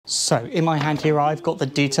So, in my hand here I've got the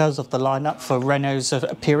details of the lineup for Renault's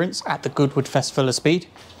appearance at the Goodwood Festival of Speed,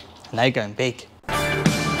 and they're going big.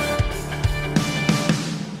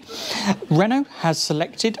 Renault has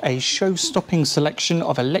selected a show-stopping selection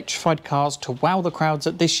of electrified cars to wow the crowds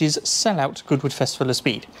at this year's sellout Goodwood Festival of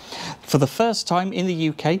Speed. For the first time in the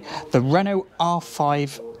UK, the Renault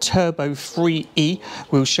R5 Turbo 3E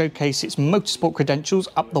will showcase its motorsport credentials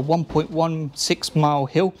up the 1.16 mile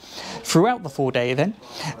hill. Throughout the 4-day event,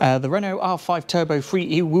 the Renault R5 Turbo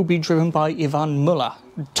 3E will be driven by Yvan Muller,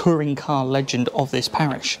 touring car legend of this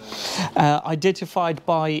parish. Identified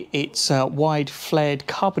by its wide flared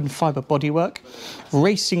carbon fibre bodywork,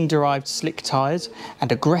 racing-derived slick tyres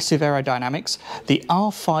and aggressive aerodynamics, the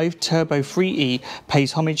R5 Turbo 3E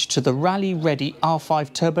pays homage to the rally-ready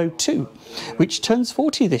R5 Turbo 2, which turns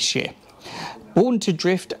 40 this year. Born to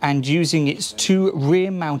drift and using its two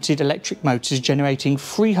rear-mounted electric motors generating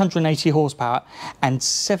 380 horsepower and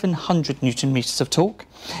 700 Newton-meters of torque,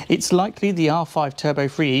 it's likely the R5 Turbo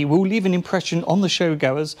 3E will leave an impression on the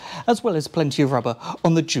showgoers, as well as plenty of rubber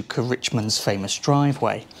on the Duke of Richmond's famous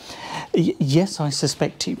driveway. Yes, I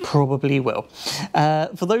suspect it probably will.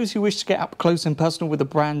 For those who wish to get up close and personal with the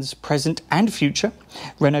brand's present and future,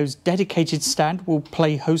 Renault's dedicated stand will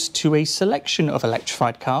play host to a selection of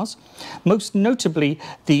electrified cars. Most notably,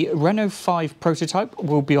 the Renault 5 prototype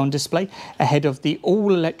will be on display ahead of the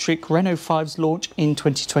all-electric Renault 5's launch in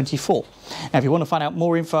 2024. Now, if you want to find out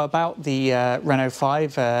more info about the Renault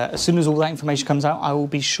 5, as soon as all that information comes out, I will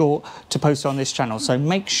be sure to post it on this channel. So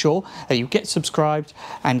make sure that you get subscribed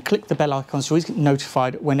and click the bell icon so you get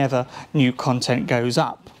notified whenever new content goes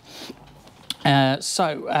up.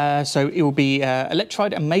 So it will be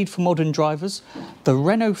electrified and made for modern drivers. The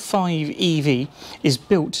Renault 5 EV is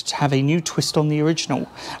built to have a new twist on the original,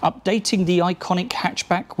 updating the iconic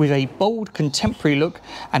hatchback with a bold contemporary look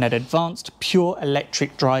and an advanced pure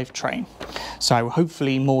electric drivetrain. So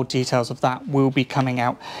hopefully more details of that will be coming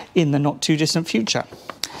out in the not too distant future.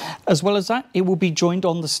 As well as that, it will be joined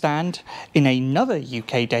on the stand in another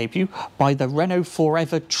UK debut by the Renault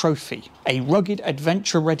Forever Trophy, a rugged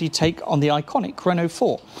adventure-ready take on the iconic Renault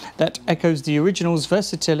 4 that echoes the original's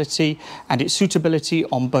versatility and its suitability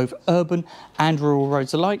on both urban and rural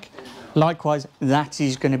roads alike. Likewise, that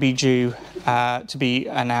is going to be due to be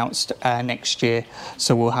announced next year,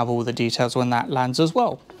 so we'll have all the details when that lands as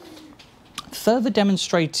well. Further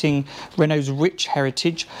demonstrating Renault's rich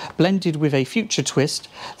heritage, blended with a future twist,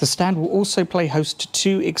 the stand will also play host to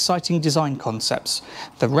two exciting design concepts.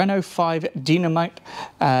 The Renault 5 Dynamite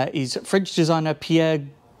is French designer Pierre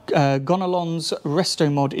Gonalon's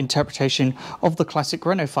resto mod interpretation of the classic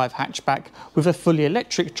Renault 5 hatchback with a fully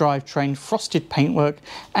electric drivetrain, frosted paintwork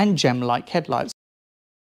and gem-like headlights.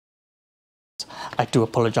 I do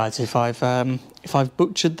apologise if I've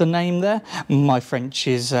butchered the name there. My French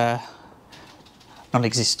is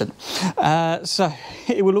non-existent. So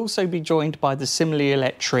it will also be joined by the similarly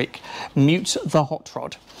electric Mute the Hot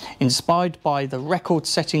Rod, inspired by the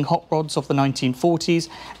record-setting hot rods of the 1940s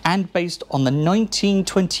and based on the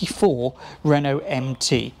 1924 Renault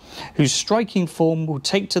MT, whose striking form will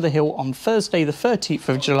take to the hill on Thursday the 13th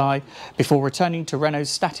of July before returning to Renault's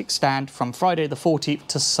static stand from Friday the 14th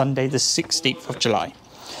to Sunday the 16th of July.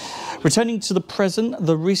 Returning to the present,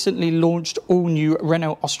 the recently launched all-new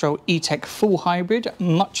Renault Austral E-Tech full hybrid,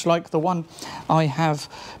 much like the one I have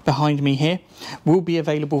behind me here, will be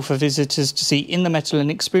available for visitors to see in the metal and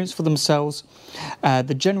experience for themselves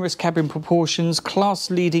the generous cabin proportions,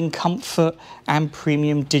 class-leading comfort and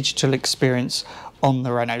premium digital experience on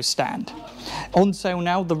the Renault stand. On sale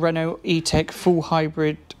now, the Renault E-Tech full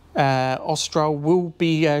hybrid Austral will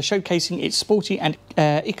be showcasing its sporty and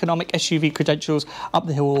economic SUV credentials up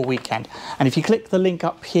the hill all weekend. And if you click the link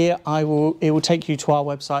up here, it will take you to our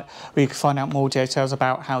website where you can find out more details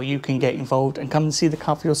about how you can get involved and come and see the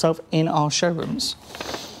car for yourself in our showrooms.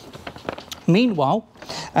 Meanwhile,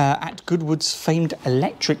 at Goodwood's famed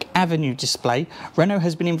Electric Avenue display, Renault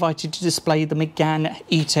has been invited to display the Megane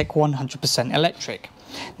E-Tech 100% electric.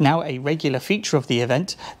 Now a regular feature of the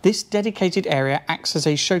event, this dedicated area acts as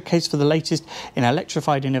a showcase for the latest in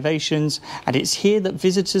electrified innovations, and it's here that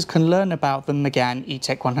visitors can learn about the Megane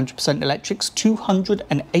E-Tech 100% Electric's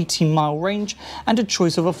 280-mile range and a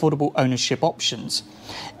choice of affordable ownership options.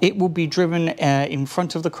 It will be driven in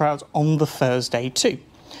front of the crowds on the Thursday too.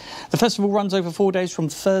 The festival runs over 4 days from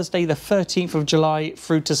Thursday the 13th of July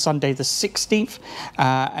through to Sunday the 16th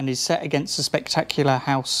and is set against the spectacular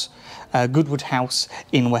house Goodwood House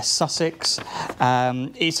in West Sussex.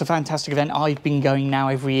 It's a fantastic event. I've been going now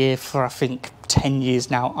every year for I think 10 years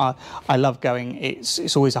now. I love going.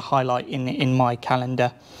 It's always a highlight in my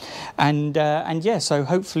calendar. And yeah, so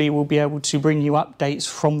hopefully we'll be able to bring you updates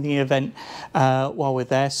from the event while we're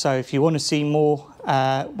there. So if you want to see more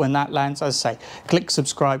when that lands, as I say, click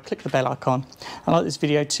subscribe, click the bell icon, and like this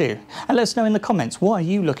video too. And let us know in the comments, what are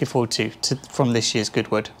you looking forward to from this year's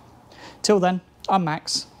Goodwood? Till then, I'm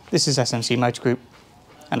Max, this is SMC Motor Group,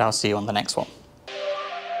 and I'll see you on the next one.